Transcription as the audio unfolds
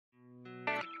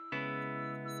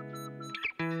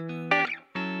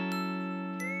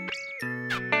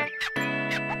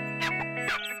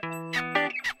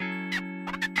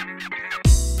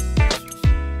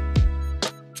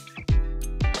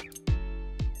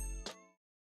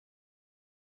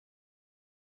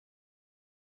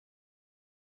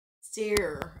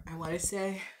Stier, en wat ik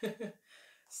zei,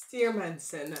 stier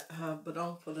mensen,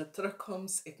 bedankt voor de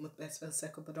terugkomst. Ik moet best wel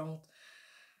zeggen bedankt.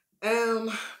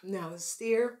 Nou,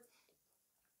 stier,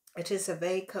 het is een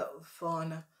week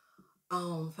van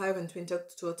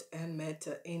 25 tot en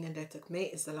met 31 mei,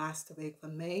 is de laatste week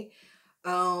van mei.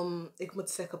 Ik moet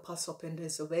zeggen, pas op in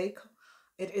deze week.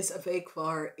 Het is een week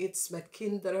waar iets met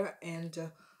kinderen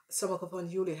en sommige van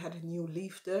jullie hadden nieuw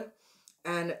liefde.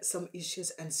 En some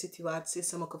issues en situaties.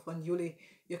 Sommige van jullie,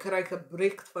 je krijgt een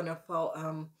bericht van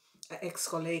een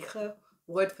ex-collega.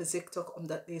 Word voorzichtig,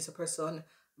 omdat deze persoon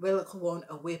wil gewoon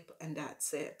een whip en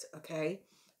that's it. Oké?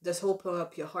 Dus hopen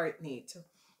op je hart niet.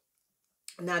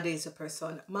 Na deze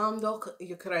persoon. Maandag,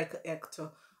 je krijgt echt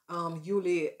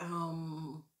jullie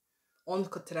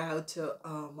ongetrouwde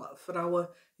vrouwen.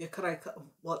 Je krijgt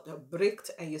wat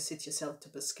bericht en je zit jezelf te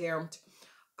beschermd.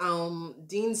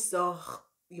 Dinsdag,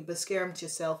 je beschermt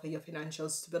jezelf en je financial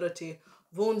stability.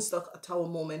 Woensdag, het oude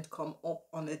moment komt op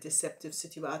aan een deceptive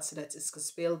situatie dat is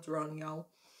gespeeld door jou.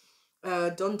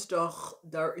 Donderdag,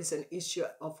 there is an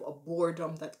issue of a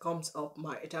boredom that comes up,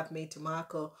 maar het heeft mee te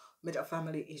maken met een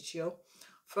family issue.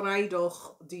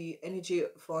 Vrijdag, die energie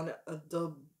van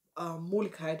de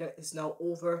moeilijkheden is nou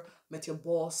over met je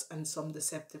boss en some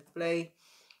deceptive play.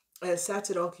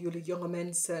 Zaterdag, jullie jonge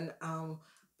mensen,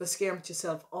 beschermt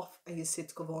jezelf af en je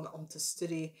zit gewoon om te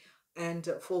studeren en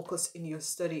focus in je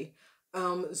studie.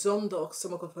 Zondag,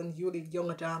 sommige van jullie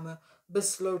jonge dames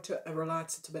besloten een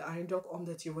relatie te beëindigen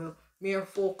omdat je wil meer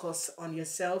focus op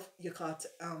jezelf. Je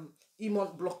gaat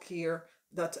iemand blokkeren,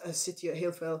 dat zit je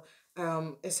heel veel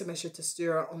sms'je te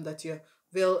sturen omdat je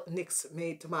wil niks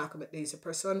mee te maken met deze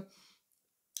persoon.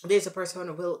 Deze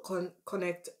persoon wil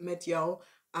connect met jou.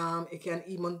 Ik ken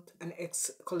iemand, een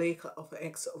ex-collega of een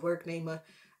ex-werknemer.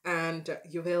 En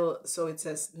je wil zoiets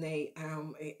als, nee,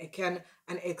 ik ken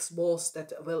een ex-boss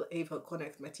dat wil even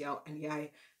connect met jou en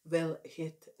jij wil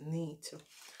het niet.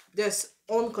 Dus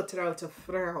ongetrouwde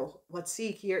vrouw, wat zie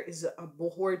ik hier is een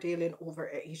beoordeling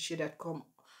over een issue dat komt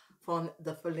van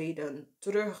de verleden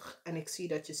terug. En ik zie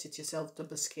dat je zit jezelf te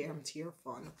beschermt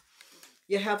hiervan.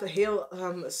 Je hebt een heel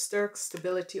sterk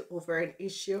stability over een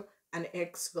issue. Een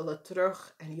ex wil het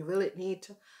terug en je wil het niet.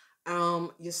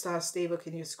 Je staat stevig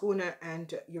in je schoenen en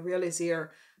je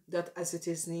realiseert dat als het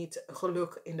is niet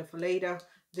geluk in het verleden,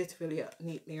 dit wil je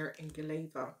niet meer in je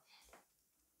leven.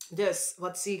 Dus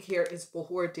wat zie ik hier is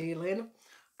beoordeling,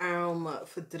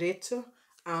 verdriet.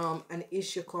 Een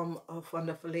issue komt van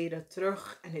het verleden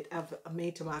terug en het heeft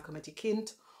mee te maken met je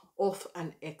kind of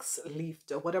een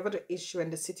ex-liefde. Whatever the issue en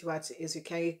de situatie is, je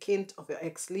kan je kind of je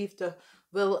ex-liefde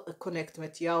wil connecten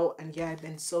met jou en jij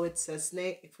bent zoiets als,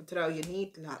 nee, ik vertrouw je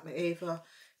niet, laat me even,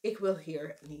 ik wil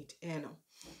hier niet in.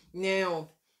 Nou,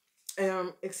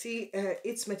 ik zie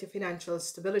iets met je financial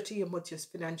stability. Je moet je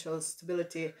financial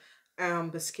stability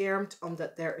beschermd,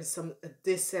 omdat er is some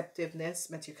deceptiveness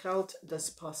met je geld.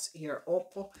 Dus pas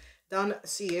hierop. Dan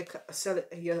zie ik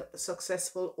je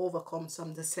succesvol overkomt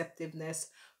some deceptiveness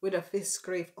with a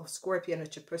fifth of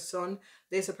Scorpionetje persoon.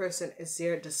 Deze persoon is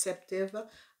zeer deceptive.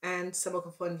 En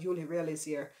sommige van jullie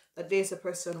realiseren dat deze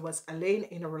persoon was alleen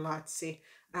in een relatie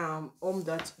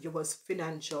omdat je was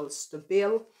financieel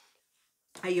stabiel.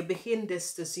 En je begint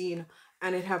dus te zien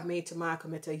en het heeft mee te maken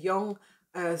met een jong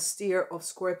stier of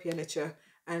scorpionetje.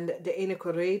 En de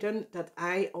enige reden dat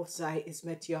hij of zij is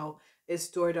met jou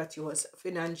is doordat je was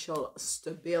financieel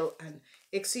stabiel. En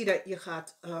ik zie dat je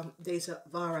gaat deze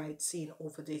waarheid zien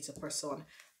over deze persoon.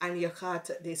 En je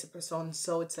gaat deze persoon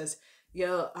zoiets als,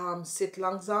 je zit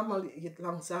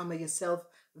langzamer jezelf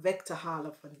weg te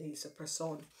halen van deze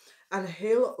persoon. Een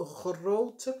heel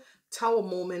groot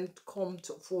moment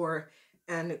komt voor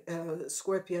een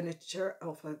scorpionetje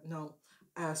of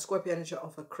scorpionetje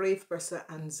of een crave person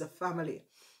en zijn family.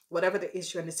 Whatever the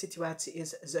issue en de situatie is,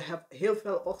 ze hebben heel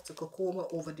veel ochten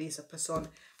gekomen over deze persoon.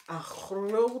 Een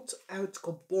groot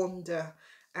uitgebonden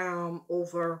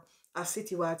over een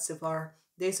situatie waar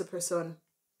deze persoon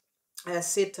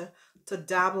zit te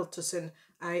dabbelen tussen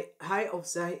hij of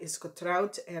zij is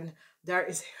getrouwd en daar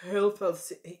is heel veel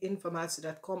informatie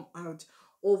dat komt uit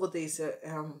over deze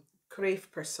crave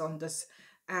persoon. Dus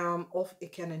of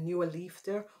ik ken een nieuwe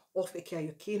liefde of ik ken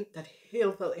je kind, dat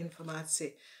heel veel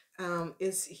informatie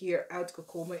is hier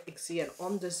uitgekomen. Ik zie een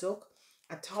onderzoek.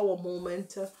 Het oude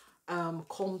momenten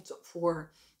komt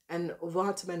voor een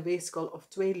waterman, weeskal of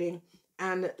tweeling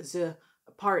en zijn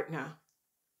partner.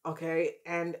 Oké,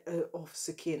 en of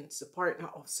zijn kind, zijn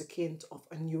partner of zijn kind of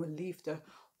een nieuwe liefde.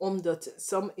 Omdat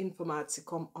some informatie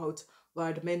komt uit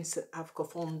waar de mensen hebben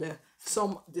gevonden,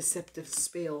 some deceptive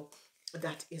speel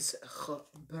dat is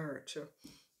gebeurd.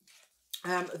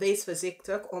 Wees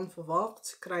voorzichtig,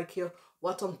 onverwacht krijg je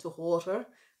wat om te horen.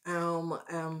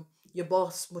 Je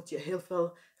boss moet je heel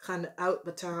veel gaan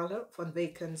uitbetalen van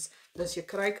weekends. Dus je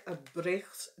krijgt een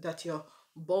bericht dat je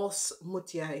boss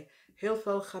moet jij heel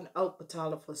veel gaan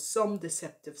uitbetalen voor some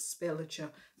deceptive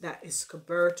spelletje dat is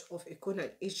gebeurd. Of ik kon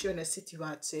een issue in een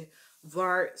situatie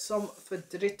waar some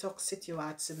verdrietige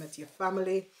situatie met je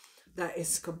familie dat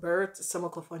is gebeurd.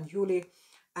 Sommige van jullie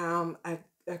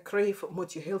kreeg,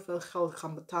 moet je heel veel geld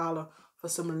gaan betalen voor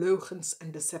some leugens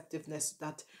en deceptiveness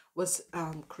dat was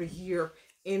creëerd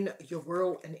in je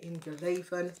world en in je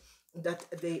leven. Dat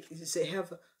ze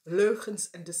hebben leugens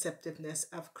en deceptiveness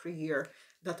creëerd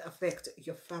dat affect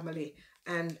je familie.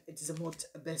 En ze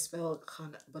moet best wel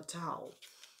gaan betalen.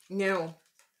 Nou,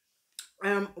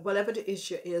 whatever the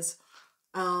issue is,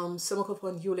 sommige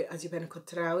van jullie, als je bent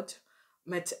getrouwd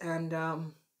met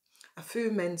een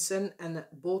veel mensen, een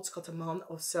boodschappenman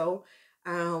of zo.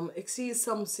 Ik zie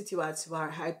soms situaties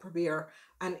waar hij probeert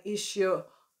een issue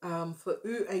voor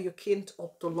u en je kind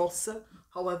op te lossen.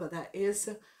 However dat is.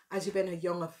 Als je bent een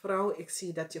jonge vrouw, ik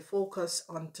zie dat je focus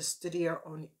on te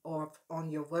studeren on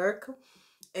your work.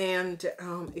 En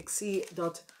ik zie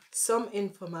dat some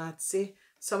informatie,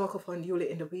 sommige van jullie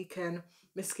in de weekend,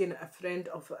 misschien een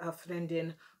vriend of een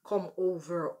vriendin, kom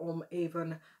over om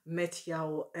even met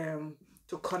jou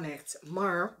te connecten.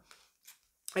 Maar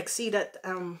ik zie dat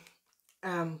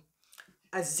een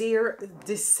zeer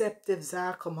deceptieve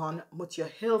zakenman moet je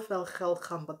heel veel geld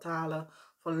gaan betalen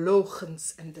voor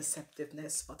leugens en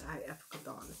deceptiveness wat hij heeft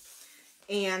gedaan.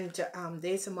 En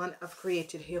deze man heeft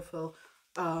creëerd heel veel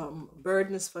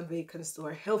burdens van weekends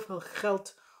door heel veel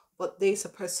geld wat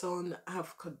deze persoon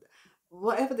heeft.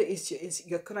 Whatever the issue is,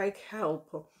 je krijgt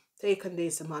hulp tegen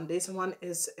deze man. Deze man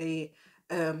is een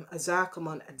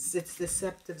zakenman, een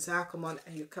deceptieve zakenman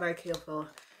en je krijgt heel veel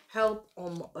help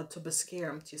om te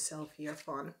beschermen jezelf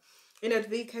hiervan. In het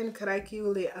weekend krijgen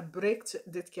jullie een bericht,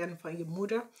 dit kan van je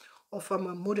moeder of van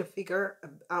een moederfiguur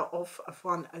of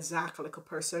van een zakelijke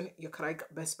persoon. Je krijgt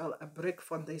best wel een bericht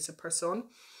van deze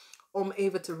persoon om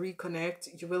even te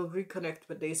reconnect. Je wil reconnect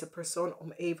met deze persoon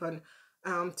om even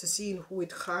te zien hoe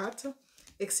het gaat.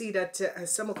 Ik zie dat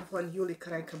sommige van jullie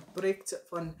krijgen een bericht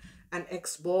van een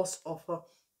ex-boss of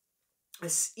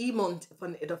is iemand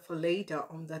van het verleden,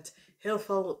 omdat heel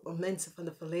veel mensen van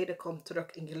het verleden komen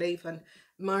terug in je leven.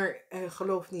 Maar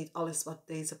geloof niet alles wat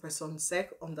deze persoon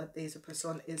zegt, omdat deze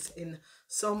persoon is in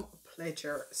some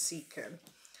pleasure seeking.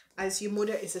 Als je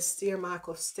moeder is een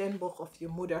stiermaker of steenbok of je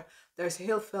moeder, er is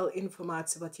heel veel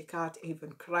informatie wat je gaat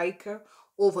even krijgen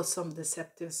over some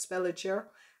deceptive spelletje.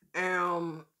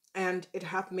 En het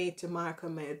heeft mee te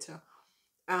maken met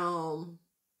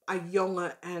een jonge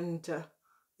en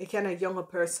ik ken een jonge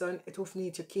persoon, het hoeft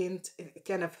niet je kind, ik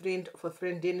ken een vriend of een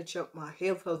vriendinnetje, maar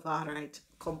heel veel waarheid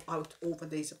komt uit over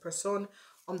deze persoon,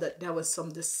 omdat er was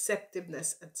some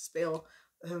deceptiveness het spel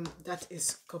dat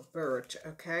is gebeurd,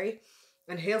 oké?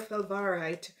 En heel veel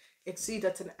waarheid, ik zie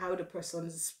dat een oude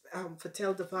persoon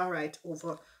vertelt de waarheid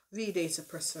over wie deze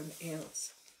persoon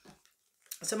is.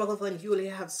 Sommige van jullie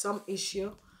hebben some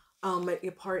issue met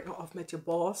je partner of met je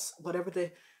boss, whatever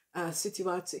de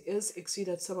situatie is. Ik zie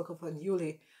dat sommige van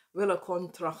jullie willen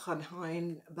contract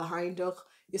gaan beëindigen.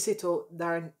 Je zit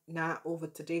daarna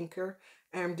over te denken.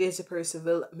 Deze persoon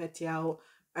wil met jou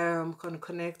gaan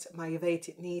connecten, maar je weet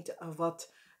het niet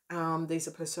wat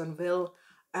deze persoon wil.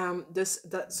 Dus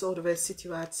dat soort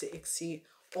situatie ik zie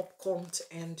opkomt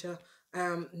en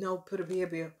nou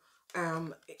probeer je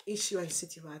issue en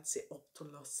situatie op te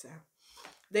lossen.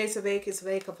 Deze week is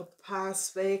week of een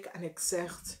paasweek en ik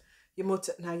zeg, je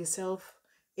moet naar jezelf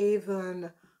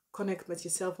even connect met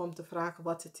jezelf om te vragen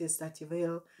wat het is dat je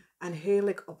wil. En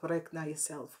heerlijk oprecht naar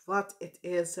jezelf. Wat het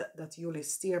is dat jullie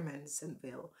stiermensen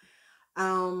wil.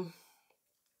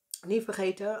 Niet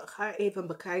vergeten, ga even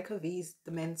bekijken wie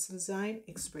de mensen zijn.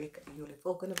 Ik spreek jullie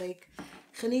volgende week.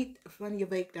 Geniet van je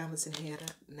week, dames en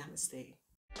heren. Namaste.